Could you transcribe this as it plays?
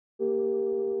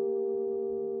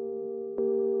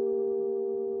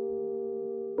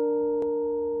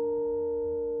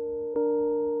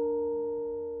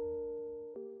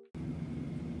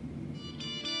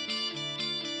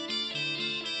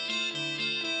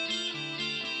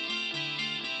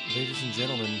Ladies and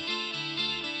gentlemen,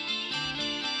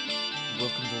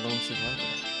 welcome to Lone Survivor.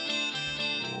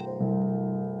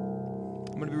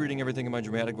 I'm going to be reading everything in my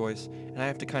dramatic voice, and I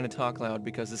have to kind of talk loud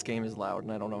because this game is loud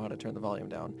and I don't know how to turn the volume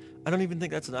down. I don't even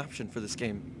think that's an option for this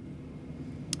game.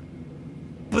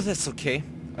 But that's okay.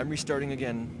 I'm restarting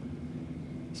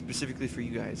again, specifically for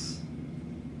you guys.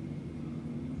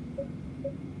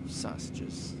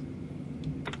 Sausages.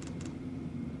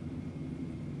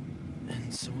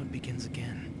 And so it begins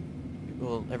again.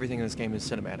 Well, everything in this game is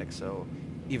cinematic, so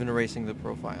even erasing the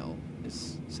profile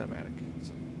is cinematic.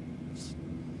 So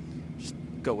just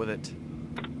go with it.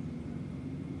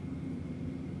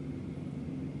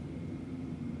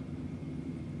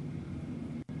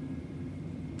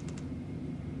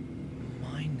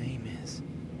 My name is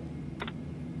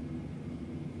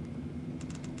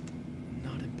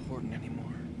not important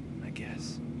anymore, I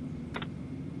guess.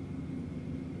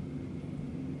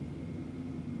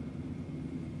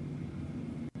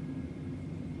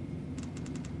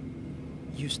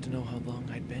 Used to know how long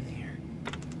I'd been here.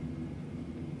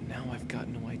 Now I've got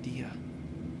no idea.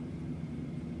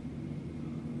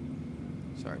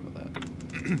 Sorry about that.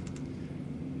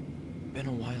 Been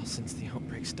a while since the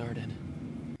outbreak started.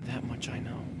 That much I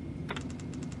know.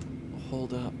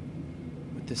 Hold up.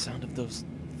 With the sound of those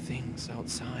things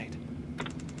outside.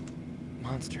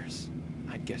 Monsters,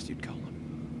 I'd guess you'd call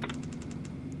them.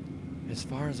 As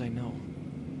far as I know,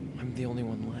 I'm the only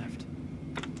one left.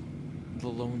 The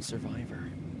lone survivor.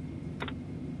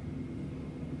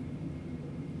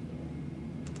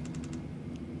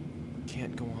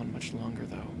 Can't go on much longer,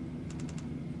 though.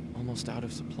 Almost out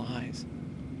of supplies.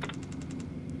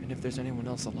 And if there's anyone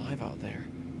else alive out there,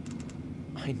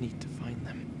 I need to find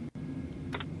them.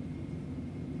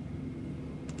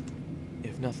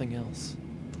 If nothing else,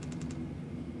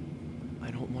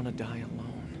 I don't want to die alone.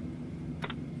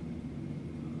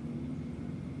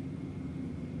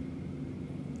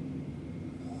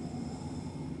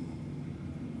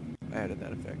 I added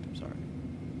that effect, I'm sorry.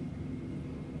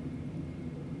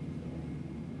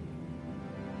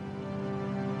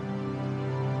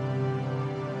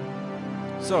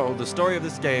 So, the story of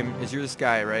this game is you're this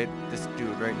guy, right? This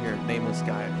dude right here, nameless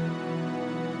guy.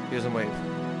 He doesn't wave.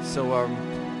 So,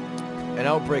 an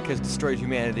outbreak has destroyed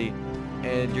humanity,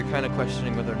 and you're kind of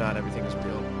questioning whether or not everything is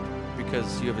real.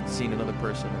 Because you haven't seen another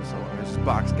person and so on. There's this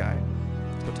box guy.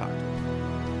 Let's go talk to him.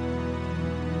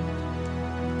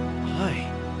 Hi.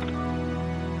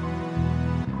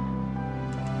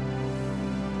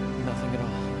 Nothing at all.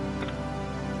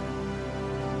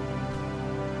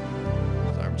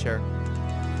 His armchair.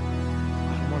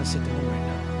 I don't want to sit down right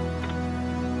now.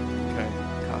 Okay,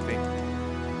 coffee.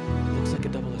 Looks like a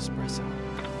double espresso.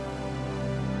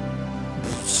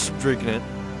 Just drinking it.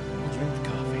 I'll drink the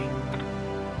coffee.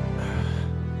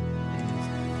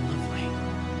 Lovely.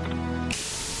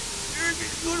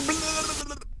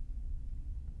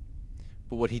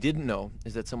 But what he didn't know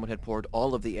is that someone had poured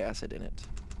all of the acid in it.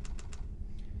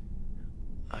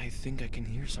 I think I can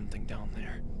hear something down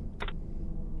there.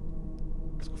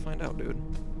 Let's go find out, dude.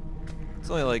 It's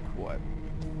only like, what?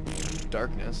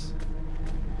 Darkness.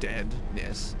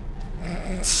 Deadness.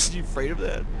 You afraid of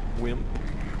that? Wimp.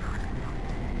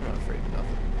 I'm not afraid of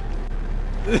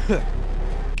nothing.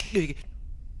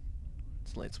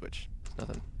 It's a light switch. It's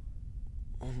nothing.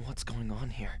 Oh, what's going on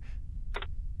here? I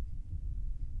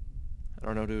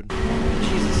don't know, dude.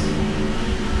 Jesus.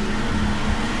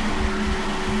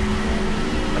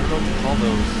 I don't know what to call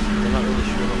those. I'm not really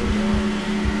sure what those are.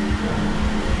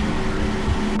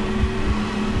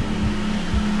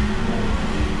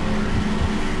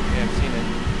 Yeah, I've seen it.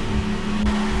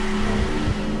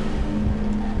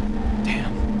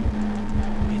 Damn.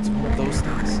 It's one of those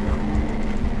things.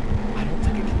 I don't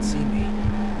think it can see me.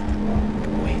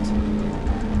 Wait.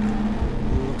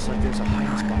 Looks like there's a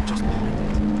hiding spot just behind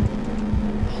it.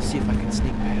 I'll see if I can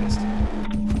sneak past.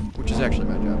 Which is actually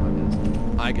my job on this.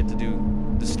 I get to do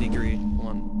the sneakery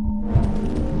one.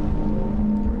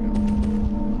 There we go.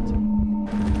 That's it.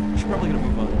 We should probably gonna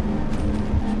move on.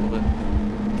 Just a little bit.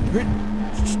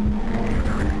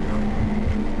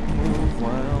 Move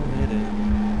while hidden.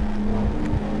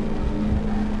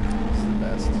 This is the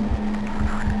best.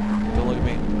 Don't look at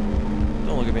me.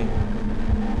 Don't look at me.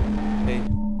 Hey.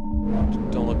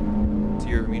 Don't look to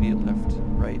your immediate left,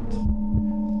 right.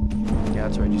 Yeah,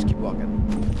 that's right. Just keep walking.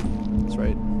 That's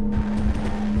right.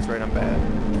 That's right, I'm bad.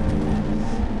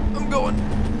 I'm going.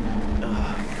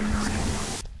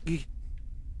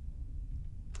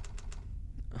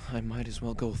 I might as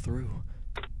well go through.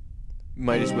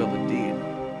 Might as well indeed.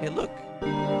 Hey, look.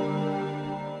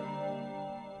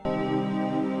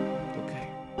 Okay.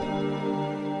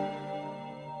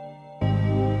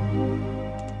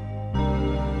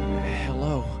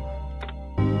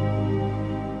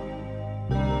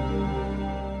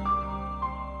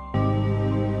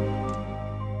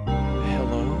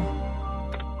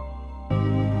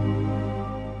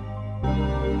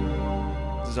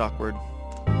 is awkward.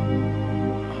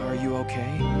 Are you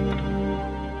okay?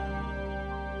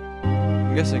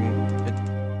 I'm guessing it...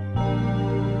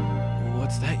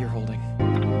 What's that you're holding?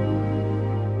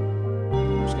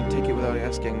 I'm just gonna take it without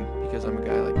asking, because I'm a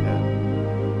guy like that.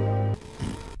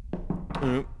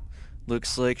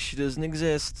 Looks like she doesn't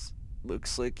exist.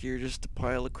 Looks like you're just a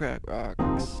pile of crack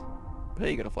rocks. But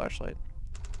hey, you got a flashlight.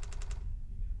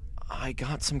 I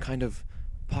got some kind of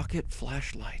pocket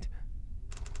flashlight.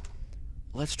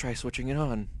 Let's try switching it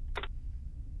on.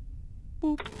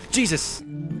 Boop. Jesus!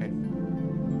 Okay.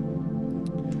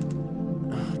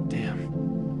 Oh,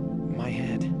 damn. My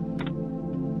head.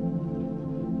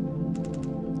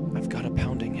 I've got a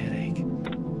pounding headache.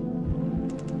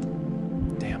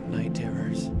 Damn night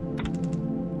terrors.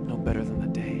 No better than the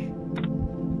day.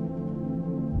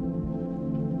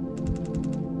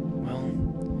 Well,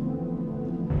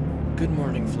 good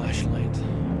morning, flashlight,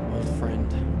 old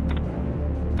friend.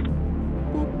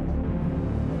 Boop.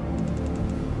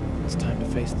 It's time to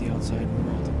face the outside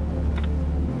world.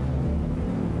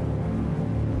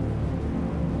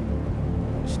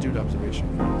 Astute observation.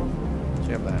 So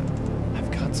you have that.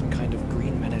 I've got some kind of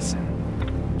green medicine,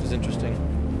 which is interesting.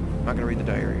 I'm not gonna read the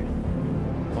diary.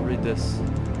 I'll read this.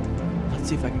 Let's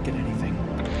see if I can get anything.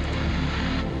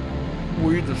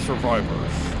 We the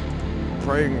survivors,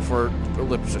 praying for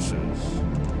ellipses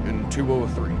in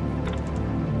 203.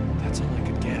 That's all I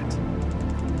could get.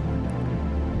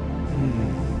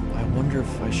 I wonder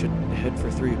if I should head for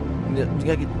 3. I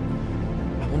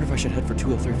wonder if I should head for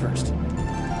 203 first.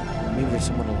 Maybe there's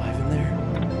someone alive in there?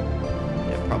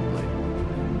 Yeah, probably.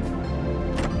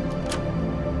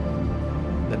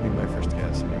 That'd be my first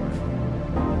guess, anyway.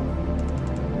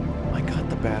 I got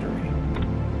the battery.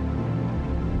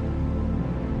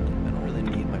 I don't really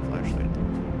need my flashlight.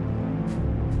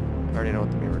 I already know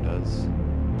what the mirror does.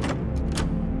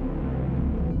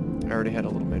 I already had a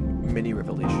little mini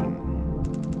revelation.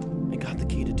 I got the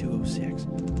key to 206.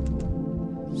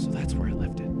 So that's where I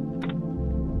left it.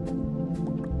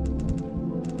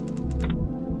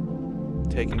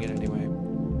 Taking it anyway.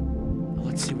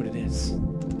 Let's see what it is.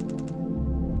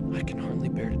 I can hardly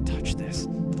bear to touch this.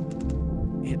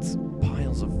 It's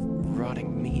piles of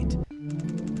rotting meat.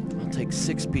 I'll take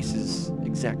 6 pieces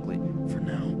exactly for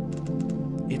now.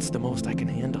 It's the most I can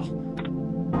handle.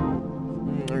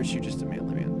 Or is you just a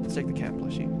manly man? Let's take the cat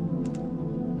plushie.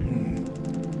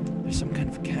 There's some kind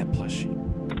of a cat plushie.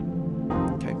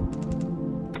 Okay.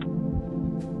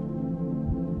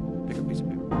 Pick a piece of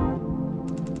paper.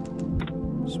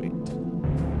 Sweet.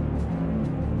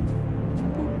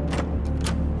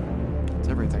 It's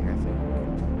everything, I think.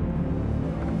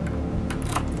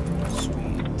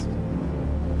 Sweet.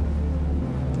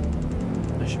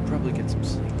 I should probably get some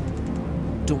sleep.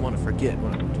 Don't want to forget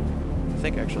what I'm doing. I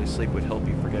think actually sleep would help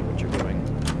you forget what you're doing.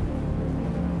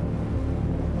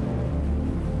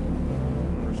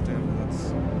 I understand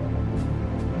that's...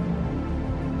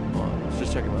 Hold on, I was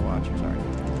just checking my watch, I'm sorry.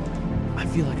 I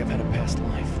feel like I've had a past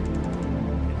life.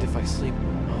 And if I sleep,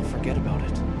 I'll forget about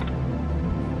it.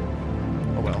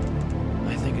 Oh well.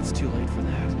 I think it's too late for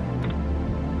that.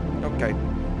 Okay.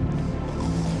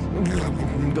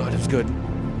 God, it's good.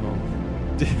 Oh.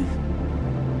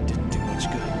 Didn't do much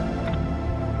good.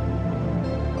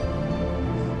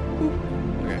 Oop.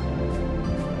 Okay.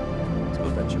 Let's go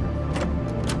adventure.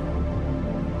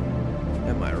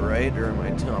 Am I right or am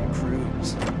I Tom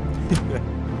Cruise?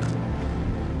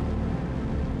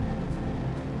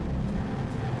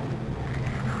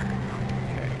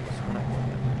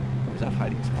 That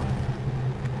hiding spot.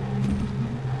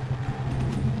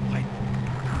 Hide.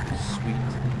 Sweet.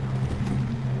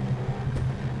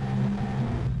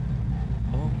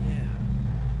 Oh yeah.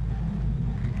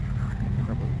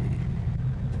 Probably.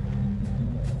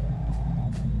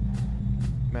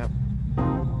 Map.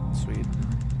 Sweet.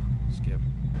 Skip.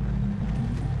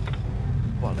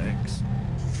 Quad X.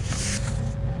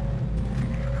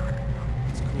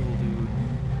 It's cool, dude.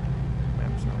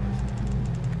 Map's not.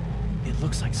 It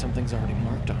looks like something's already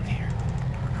marked on here.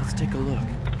 Let's take a look.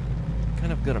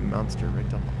 Kind of got a monster right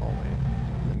down the hallway.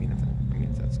 I mean,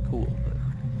 if that's cool, but...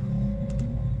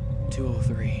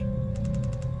 203.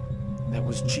 That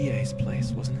was GA's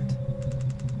place, wasn't it?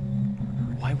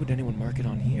 Why would anyone mark it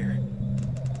on here?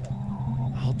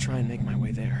 I'll try and make my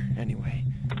way there, anyway.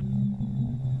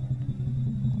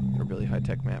 A really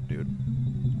high-tech map, dude.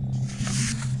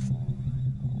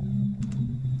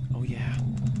 Oh yeah.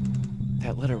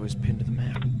 That letter was pinned to the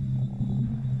map.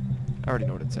 I already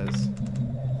know what it says.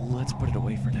 Let's put it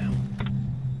away for now.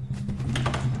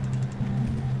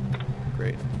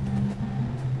 Great.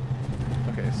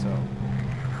 Okay, so...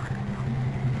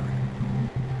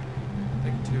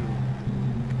 Thing 2.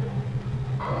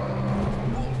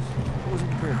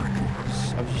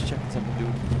 I was just checking something,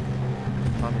 dude.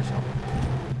 Calm yourself.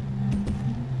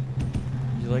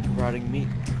 You like rotting meat?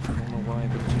 I don't know why,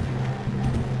 but you do.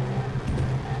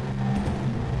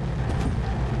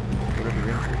 Whatever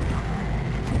you're into.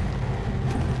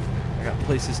 I got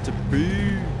places to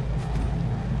be.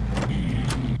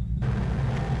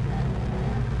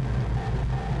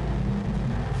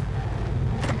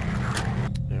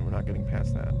 And we're not getting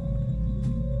past that.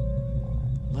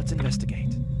 Let's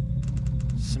investigate.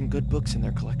 Some good books in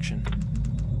their collection.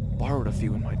 Borrowed a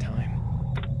few in my time.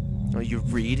 Oh, you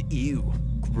read? Ew.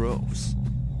 Gross.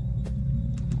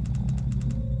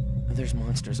 There's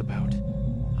monsters about.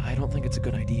 I don't think it's a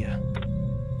good idea.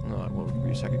 No, what would be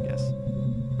your second guess?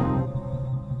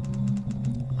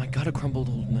 I got a crumbled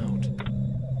old note.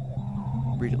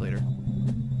 Read it later.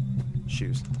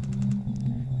 Shoes.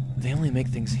 They only make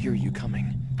things hear you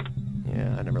coming.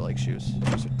 Yeah, I never like shoes.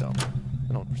 Shoes are dumb.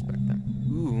 I don't respect them.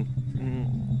 Ooh.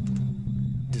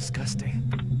 Disgusting.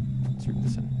 Let's read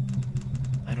this in.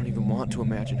 I don't even want to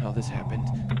imagine how this happened.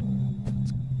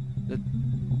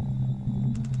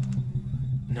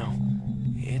 No.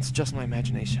 It's just my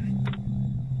imagination.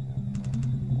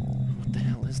 What the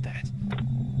hell is that?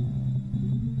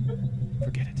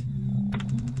 Forget it.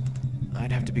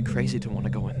 I'd have to be crazy to want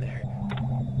to go in there.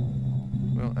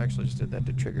 Well, actually just did that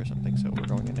to trigger something, so we're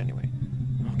going in anyway.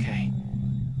 Okay.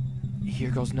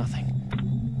 Here goes nothing.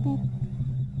 Boop.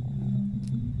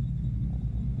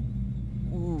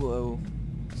 Whoa.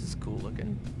 This is cool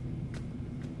looking.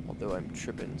 Although I'm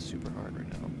tripping super hard right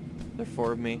now. There are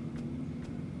 4 of me.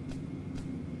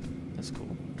 That's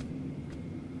cool.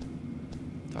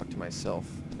 Talk to myself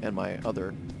and my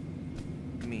other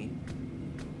me.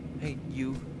 Hey,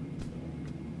 you.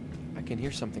 I can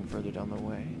hear something further down the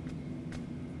way.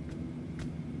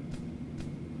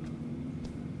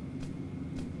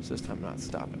 So this time I'm not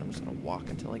stopping. I'm just gonna walk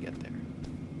until I get there.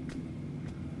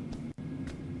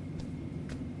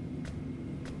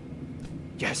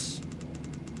 Yes!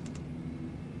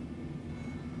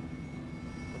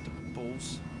 What the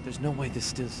bulls? There's no way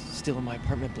this is still in my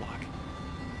apartment block.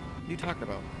 What are you talking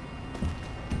about?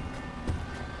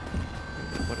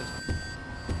 What is it?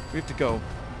 We have to go.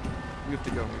 We have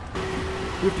to go.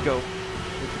 We have to go. We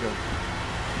have to go.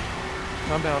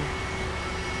 Calm down.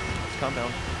 Just calm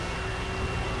down.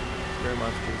 Very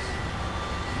monsters.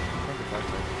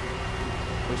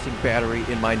 Wasting battery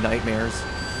in my nightmares.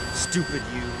 Stupid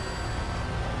you.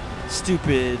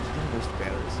 Stupid. Don't waste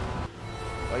batteries.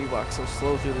 Why you walk so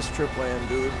slow through this trip land,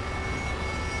 dude?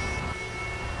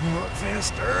 Walk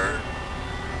faster.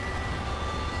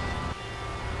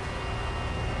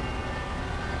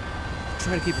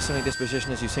 Try to keep a sunny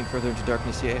disposition as you sink further into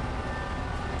darkness, yeah?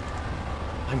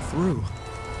 I'm through.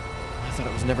 I thought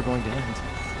it was never going to end.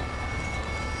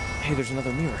 Hey, there's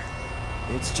another mirror.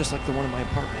 It's just like the one in my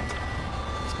apartment.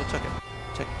 Let's go check it.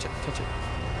 Touch it.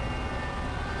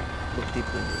 Look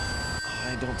deeply into it.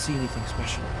 I don't see anything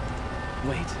special.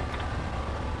 Wait.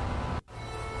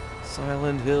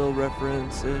 Silent Hill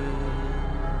references.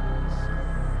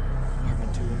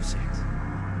 Apartment 206.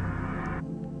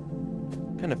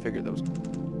 Kind of figured those.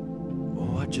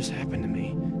 What just happened to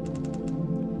me?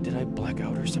 Did I black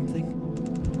out or something?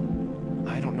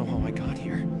 I don't know how I got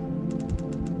here.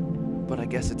 But I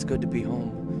guess it's good to be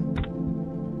home.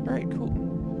 Alright, cool.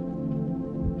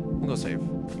 We'll go save.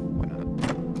 Why not?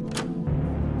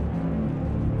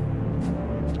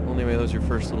 Well, anyway, that was your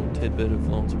first little tidbit of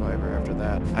Lone Survivor. After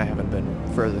that, I haven't been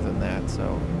further than that,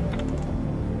 so...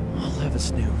 I'll have a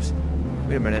snooze.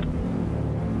 Wait a minute.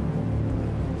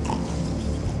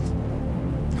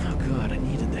 Oh god, I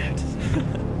needed that.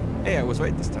 Hey, I was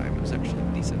right this time. It was actually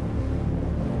decent.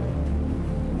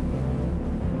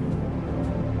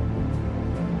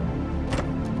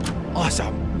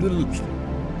 Awesome!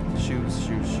 Shoes. I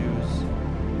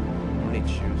don't need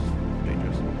shoes.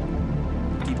 Dangerous.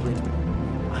 Deeply into it.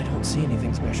 I don't see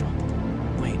anything special.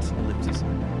 Wait, ellipses.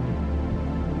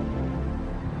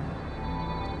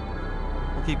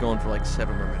 We'll keep going for like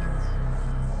 7 more minutes.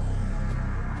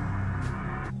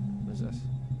 What is this?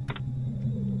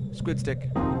 Squid stick.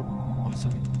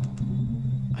 Awesome.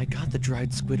 I got the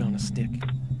dried squid on a stick.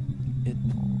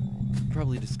 It's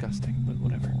probably disgusting, but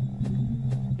whatever.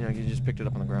 You know, you just picked it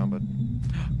up on the ground, but...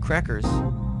 Crackers!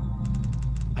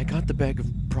 I got the bag of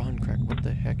prawn cracker. What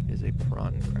the heck is a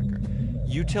prawn cracker?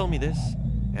 You tell me this,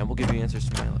 and we'll give you answers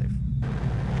to my life.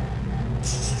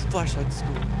 Flashlight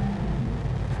school. I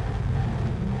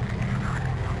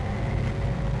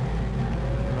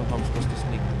don't know how I'm supposed to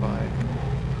sneak by.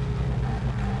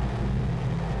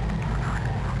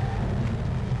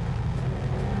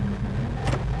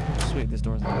 Sweet, this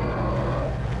door's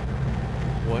locked.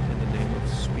 What in the name of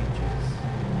sweet Jesus?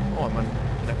 Oh, I'm on the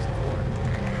next floor.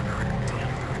 Damn.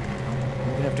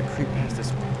 I'm gonna have to creep past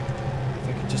this one. If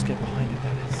I could just get behind it,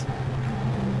 that is.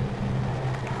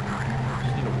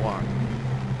 Just need to walk.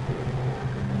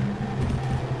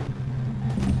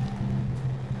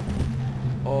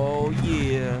 Oh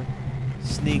yeah.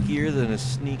 Sneakier than a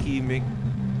sneaky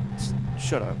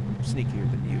shut up. Sneakier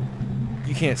than you.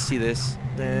 You can't see this.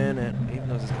 Even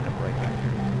though this is kind of bright back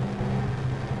here.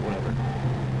 Whatever.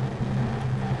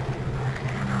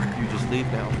 You just leave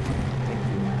now. Thank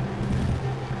you.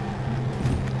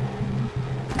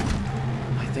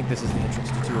 I think this is the entrance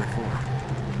to 204.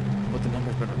 But the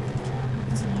number's been removed.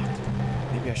 It's locked.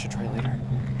 Maybe I should try later.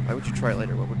 Why would you try it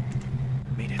later? What would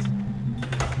made it?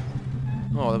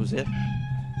 Oh, that was it?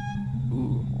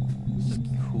 Ooh. This is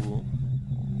cool.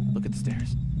 Look at the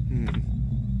stairs.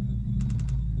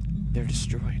 They're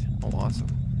destroyed. Oh, awesome.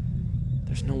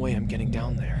 There's no way I'm getting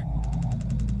down there.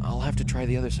 I'll have to try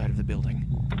the other side of the building.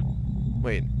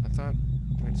 Wait, I thought...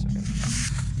 Wait a second.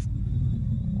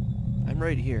 I'm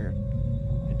right here.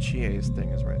 And Chie's thing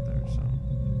is right there, so...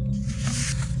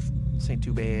 This ain't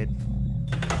too bad.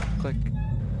 Click.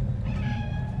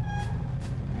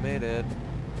 Made it.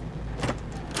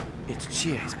 It's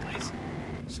Chie's place.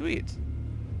 Sweet.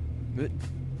 But,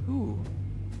 ooh.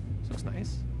 This looks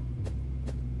nice.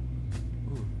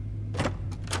 Ooh.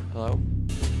 Hello?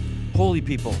 Holy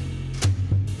people.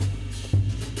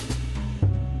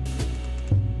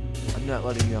 I'm not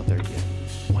letting you out there yet.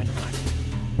 Why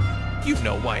not? You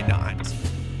know why not.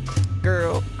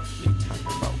 Girl, what are you talking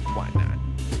about? Why not?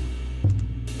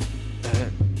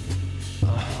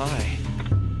 Hi.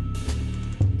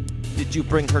 Did you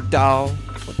bring her doll?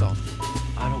 What doll?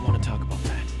 I don't want to talk about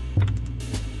that.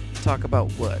 Talk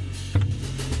about what?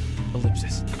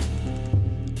 Ellipsis.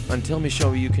 Until me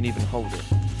show you can even hold it,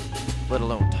 let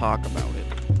alone talk about it,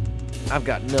 I've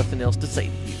got nothing else to say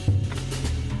to you.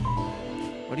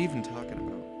 What are you even talking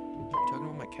about? Are you talking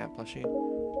about my cat plushie?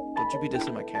 Don't you be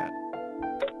dissing my cat.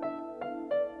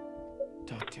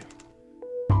 Talk to.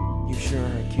 You sure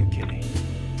are a cute kitty.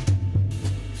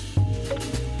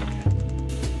 Okay.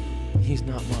 He's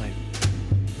not mine,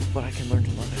 but I can learn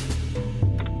to love him.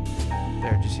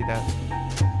 There, did you see that?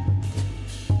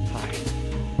 Hi.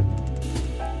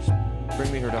 Just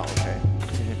bring me her doll, okay?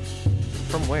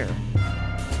 From where?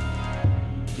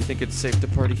 Do you think it's safe to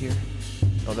party here?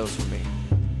 Oh, that was for me.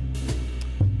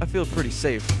 I feel pretty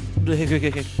safe. You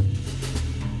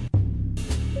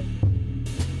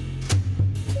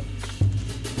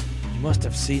must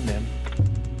have seen them.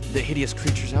 The hideous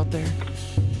creatures out there.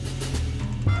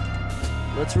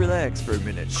 Let's relax for a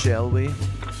minute, shall we?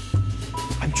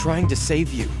 I'm trying to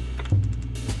save you.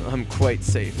 I'm quite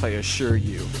safe, I assure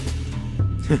you.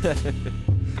 Oh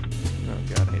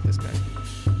god, I hate this guy.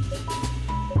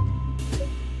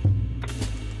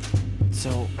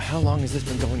 So, how long has this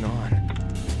been going on?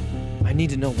 I need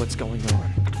to know what's going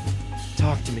on.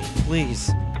 Talk to me,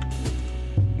 please.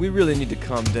 We really need to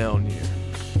calm down here.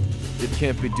 It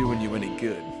can't be doing you any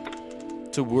good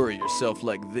to worry yourself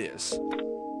like this.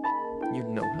 You're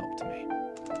no help to me.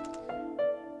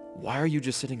 Why are you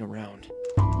just sitting around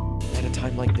at a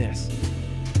time like this?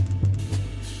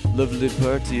 Lovely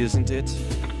party, isn't it?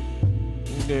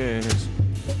 Yes.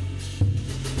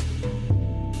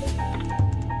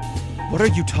 What are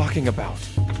you talking about?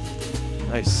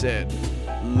 I said,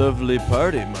 lovely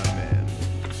party, my man.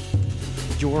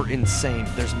 You're insane.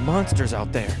 There's monsters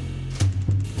out there.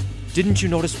 Didn't you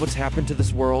notice what's happened to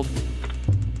this world?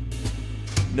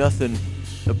 Nothing,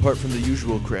 apart from the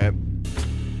usual crap.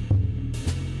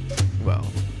 Well,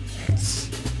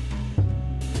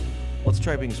 let's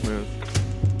try being smooth.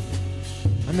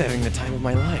 I'm having the time of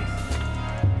my life.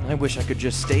 I wish I could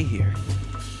just stay here.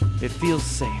 It feels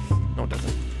safe. No, it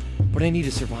doesn't. But I need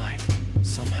to survive.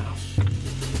 Somehow.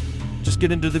 Just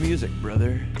get into the music,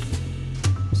 brother.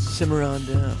 Simmer on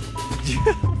down.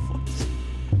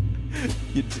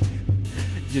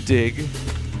 You dig?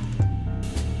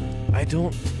 I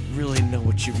don't really know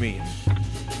what you mean.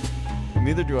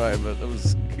 Neither do I, but that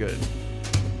was good.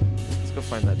 Let's go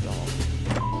find that doll.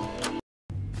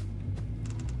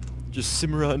 Just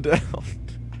simmer on down.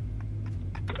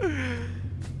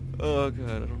 Oh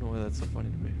god, I don't know why that's so funny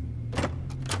to me.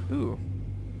 Ooh.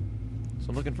 So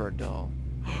I'm looking for a doll.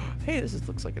 Hey,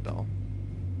 looks like a doll.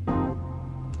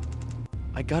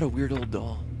 I got a weird old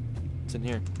doll. It's in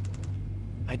here.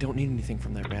 I don't need anything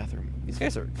from their bathroom. These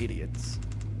guys are idiots.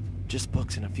 Just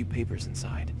books and a few papers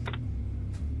inside.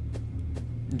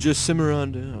 Just simmer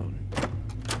on down.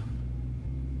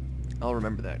 I'll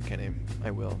remember that, Kenny.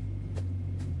 I will.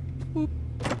 Whoop.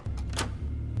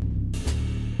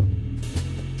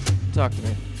 Talk to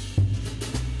me.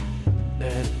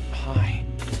 Hi.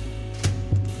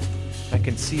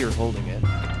 can see her holding it.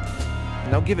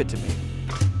 Now give it to me.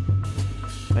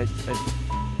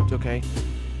 It's okay.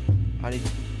 How did...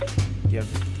 Yeah.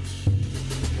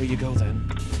 Here you go, then.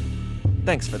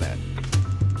 Thanks for that.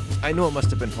 I know it must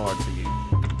have been hard for you.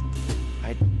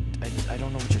 I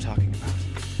don't know what you're talking about.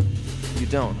 You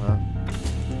don't, huh?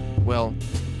 Well,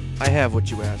 I have what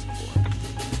you asked for.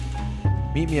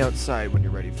 Meet me outside when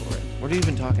you're ready for it. What are you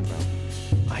even talking about?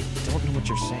 I don't know what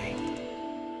you're saying.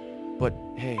 But,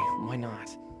 hey, why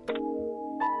not?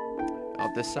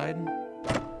 Out this side?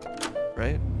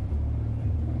 Right?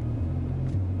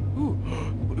 Ooh.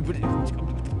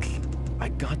 I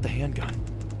got the handgun.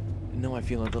 Now I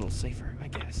feel a little safer, I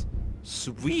guess.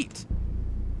 Sweet!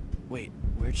 Wait,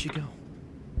 where'd she go?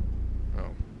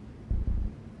 Oh.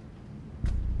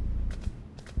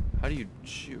 How do you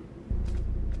shoot?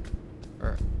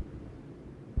 Or...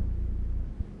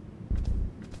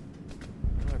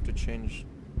 I don't have to change...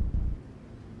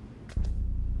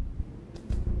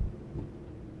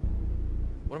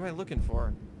 What am I looking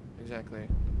for, exactly?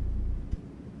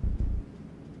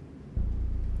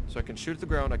 So I can shoot at the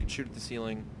ground, I can shoot at the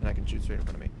ceiling, and I can shoot straight in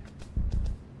front of me.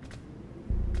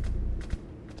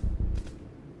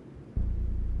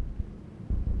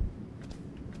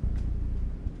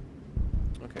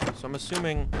 Okay, so I'm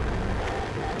assuming...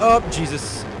 Oh,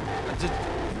 Jesus!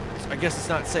 I guess it's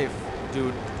not safe,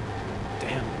 dude.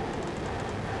 Damn.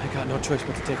 I got no choice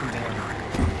but to take him down.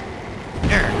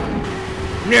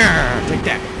 Take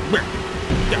that!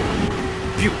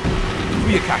 Pew!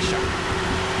 Buyakasha!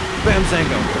 Bam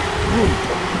Zango! Boom!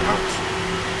 Ouch!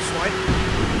 Swipe!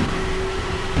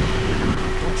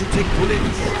 Don't you take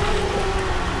bullets!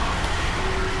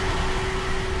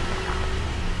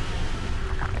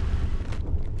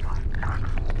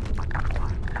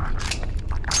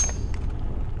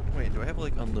 Wait, do I have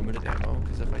like unlimited ammo?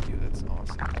 Because if I do, that's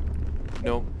awesome.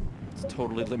 Nope. It's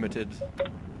totally limited.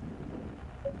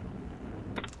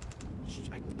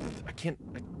 I can't...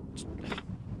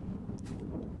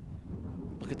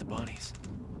 Look at the bodies.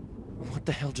 What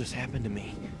the hell just happened to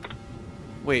me?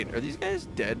 Wait, are these guys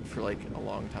dead for like a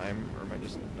long time, or am I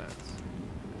just nuts?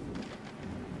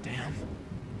 Damn.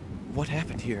 What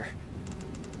happened here?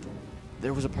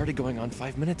 There was a party going on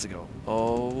 5 minutes ago.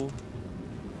 Oh.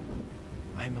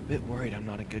 I'm a bit worried I'm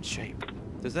not in good shape.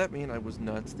 Does that mean I was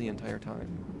nuts the entire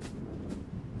time?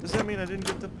 Does that mean I didn't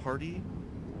get the party?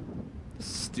 This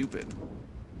is stupid.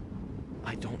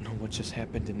 I don't know what just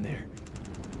happened in there.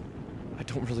 I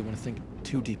don't really want to think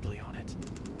too deeply on it.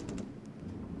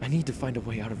 I need to find a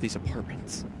way out of these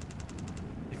apartments.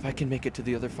 If I can make it to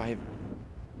the other fire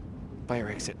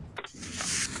exit.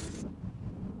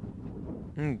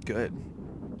 Good.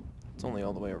 It's only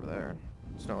all the way over there.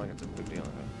 It's not like it's a big deal.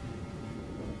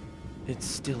 It's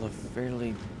still a fair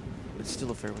way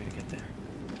to get there.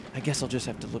 I guess I'll just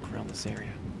have to look around this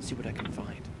area, see what I can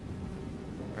find.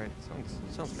 Alright,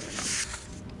 sounds fair.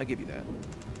 I give you that.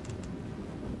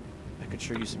 I could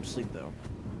sure use some sleep, though.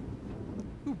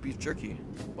 Ooh, beef jerky.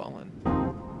 Ballin'.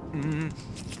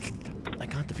 I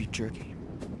got the beef jerky.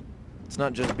 It's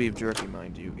not just beef jerky,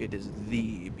 mind you. It is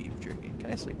the beef jerky.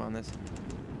 Can I sleep on this?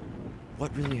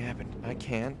 What really happened? I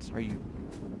can't. Are you...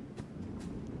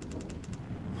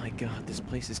 My God, this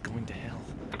place is going to hell.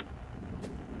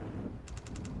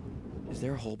 Is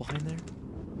there a hole behind there?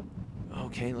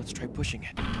 Okay, let's try pushing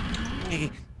it.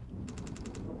 I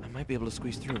might be able to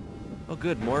squeeze through. Oh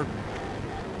good, more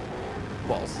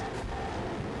balls.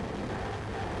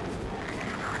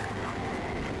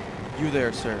 You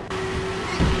there, sir. Oh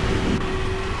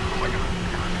my God.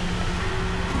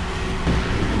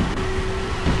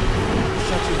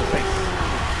 Shot you in the face.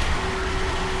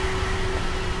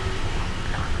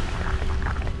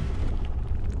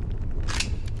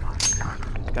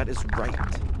 That is right.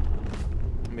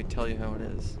 Let me tell you how it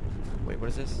is. Wait, what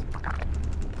is this?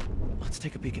 Let's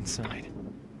take a peek inside.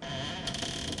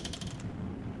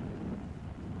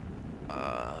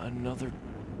 Another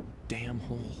damn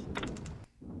hole.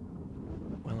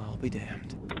 Well, I'll be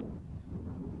damned.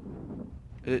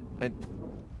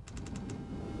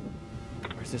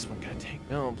 Where's this one gonna take?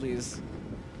 No, please.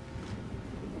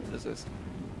 What is this?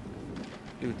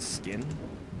 Dude, skin?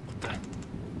 What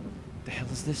the hell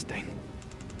is this thing?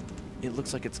 It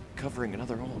looks like it's covering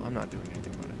another hole. I'm not doing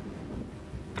anything about it.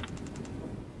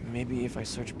 Maybe if I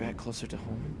search back closer to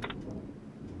home?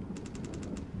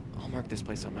 I'll mark this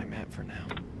place on my map for now.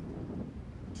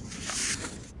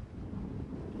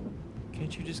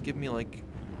 Can't you just give me, like,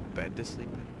 a bed to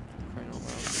sleep in? Crying out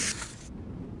loud.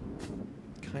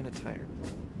 Kinda tired.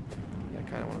 Yeah, I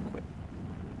kinda wanna quit.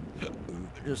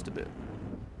 Just a bit.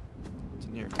 What's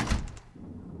in here?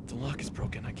 The lock is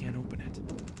broken. I can't open it.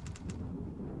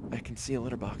 I can see a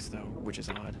litter box though, which is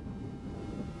odd.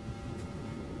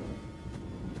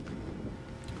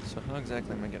 So how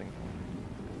exactly am I getting home?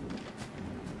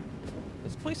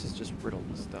 This place is just riddled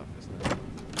with stuff, isn't it?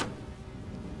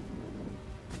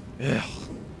 Ugh.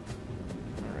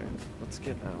 Alright, let's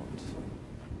get out.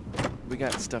 We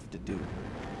got stuff to do. We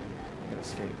gotta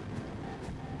escape.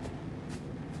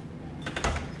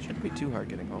 Shouldn't be too hard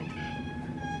getting home.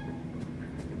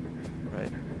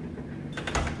 Right?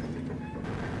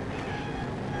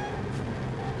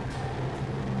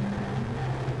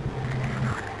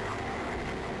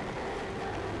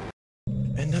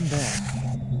 And I'm back.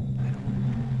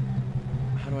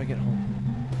 How do I get home?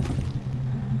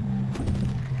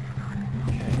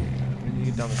 Okay, we need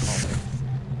to get down this hallway.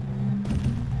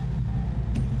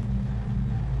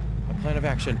 A plan of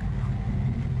action.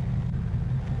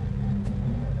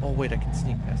 Oh wait, I can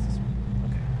sneak past this one.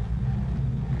 Okay.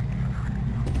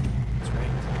 That's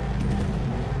right.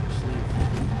 Just leave.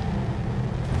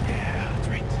 Yeah, that's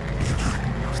right.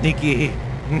 Sneaky.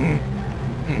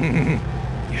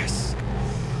 Yes.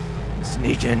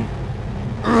 Sneaking.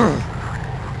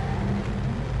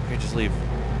 Okay, just leave.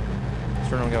 Let's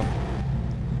turn and go.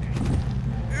 Okay.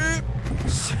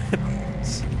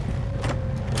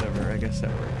 Whatever, I guess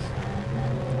that works.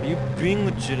 Are you being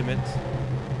legitimate?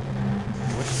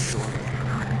 What's the door?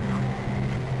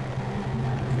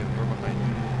 Okay, we're behind me.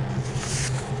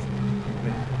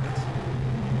 Wait, what?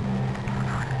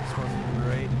 This one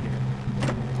right here.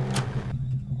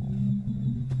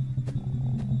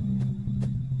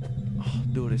 Oh,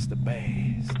 dude, it's the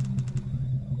best.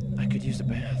 I could use a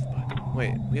bath, but...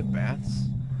 Wait, we have baths?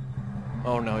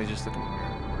 Oh no, he's just looking in the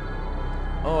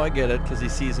mirror. Oh, I get it, because he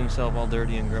sees himself all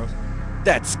dirty and gross.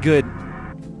 That's good!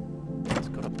 Let's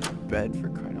go to bed for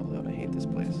crying out loud. I hate this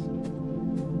place.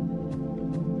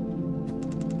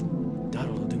 Doubt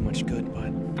it'll do much good,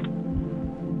 but...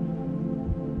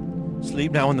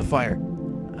 Sleep now in the fire.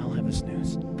 I'll have a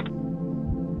snooze.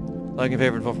 Like and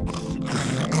favorite vote for...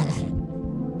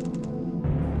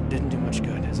 Didn't do much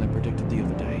good, as I predicted the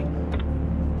other day.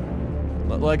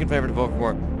 Like and favorite vote for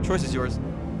more. Choice is yours.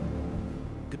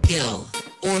 Kill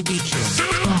or be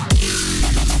killed.